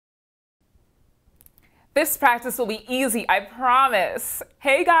This practice will be easy, I promise.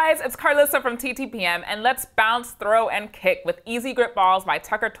 Hey guys, it's Carlissa from TTPM, and let's bounce, throw, and kick with Easy Grip Balls by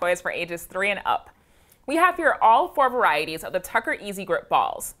Tucker Toys for ages 3 and up. We have here all 4 varieties of the Tucker Easy Grip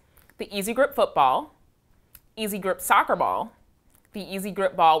Balls: the Easy Grip Football, Easy Grip Soccer Ball, the Easy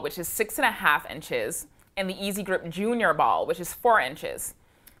Grip Ball, which is 6.5 inches, and the Easy Grip Junior Ball, which is 4 inches.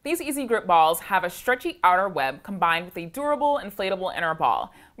 These Easy Grip balls have a stretchy outer web combined with a durable, inflatable inner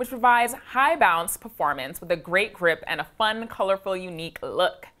ball, which provides high bounce performance with a great grip and a fun, colorful, unique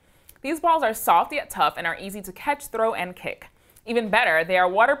look. These balls are soft yet tough and are easy to catch, throw, and kick. Even better, they are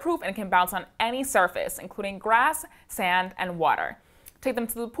waterproof and can bounce on any surface, including grass, sand, and water. Take them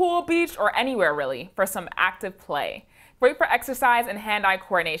to the pool, beach, or anywhere really for some active play. Great for exercise and hand-eye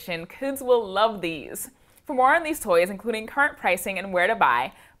coordination. Kids will love these. For more on these toys, including current pricing and where to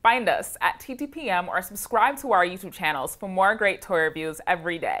buy, find us at TTPM or subscribe to our YouTube channels for more great toy reviews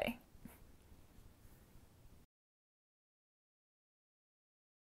every day.